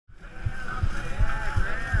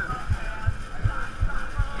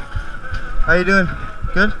How you doing?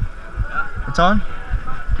 Good? Yeah. It's on?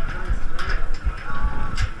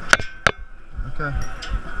 Okay.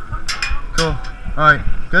 Cool. Alright,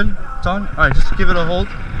 good? It's on? Alright, just give it a hold.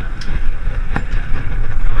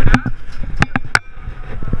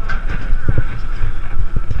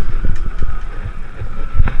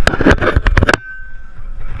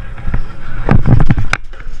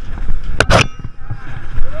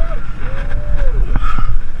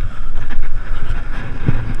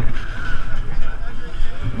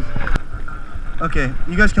 Okay,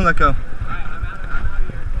 you guys can let go.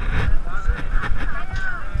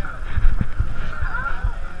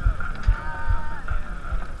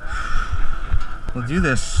 We'll do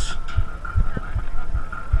this.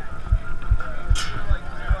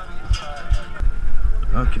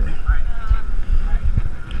 Okay.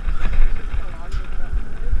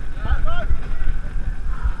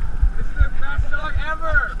 This is the best dog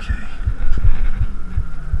ever. Okay.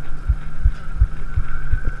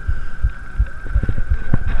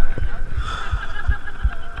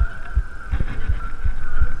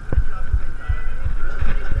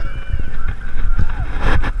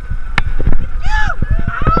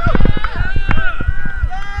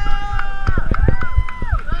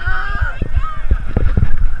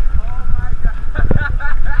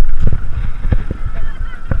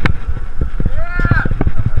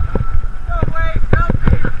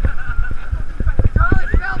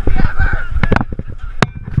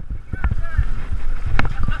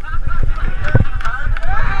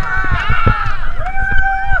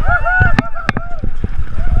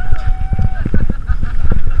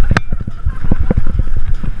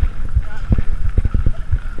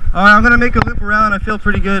 Alright, I'm gonna make a loop around. I feel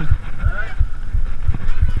pretty good.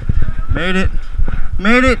 Made it.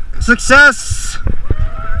 Made it! Success!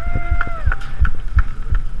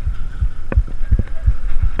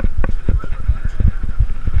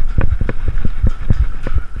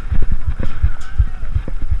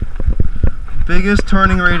 Biggest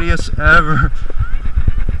turning radius ever.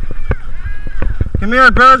 Come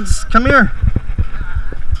here, birds! Come here!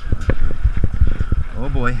 Oh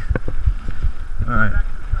boy. Alright.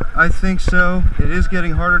 I think so. It is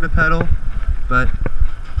getting harder to pedal, but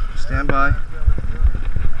stand by.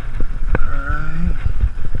 Alright.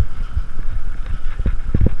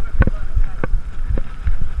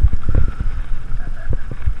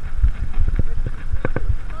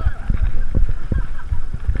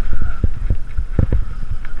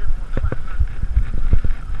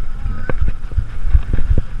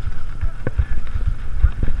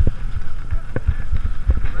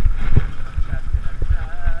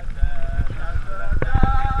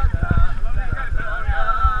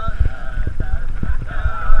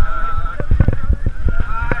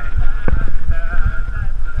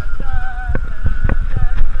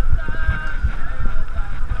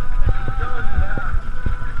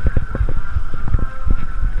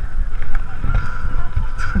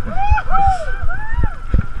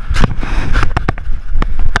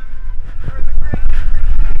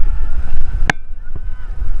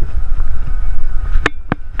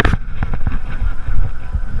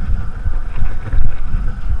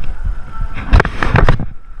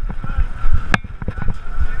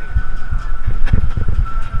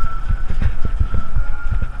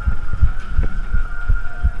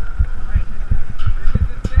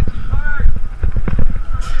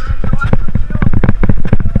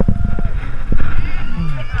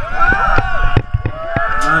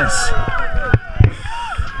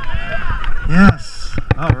 Yes.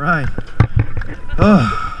 All right.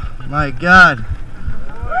 Oh my God.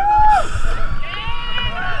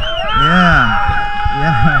 Yeah.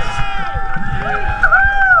 Yes.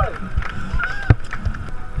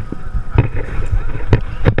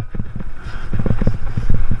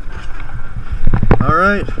 All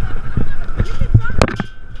right.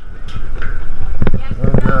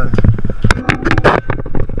 Oh God.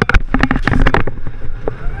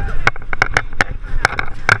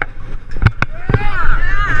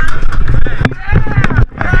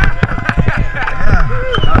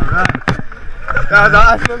 That was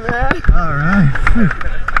awesome, man. All right.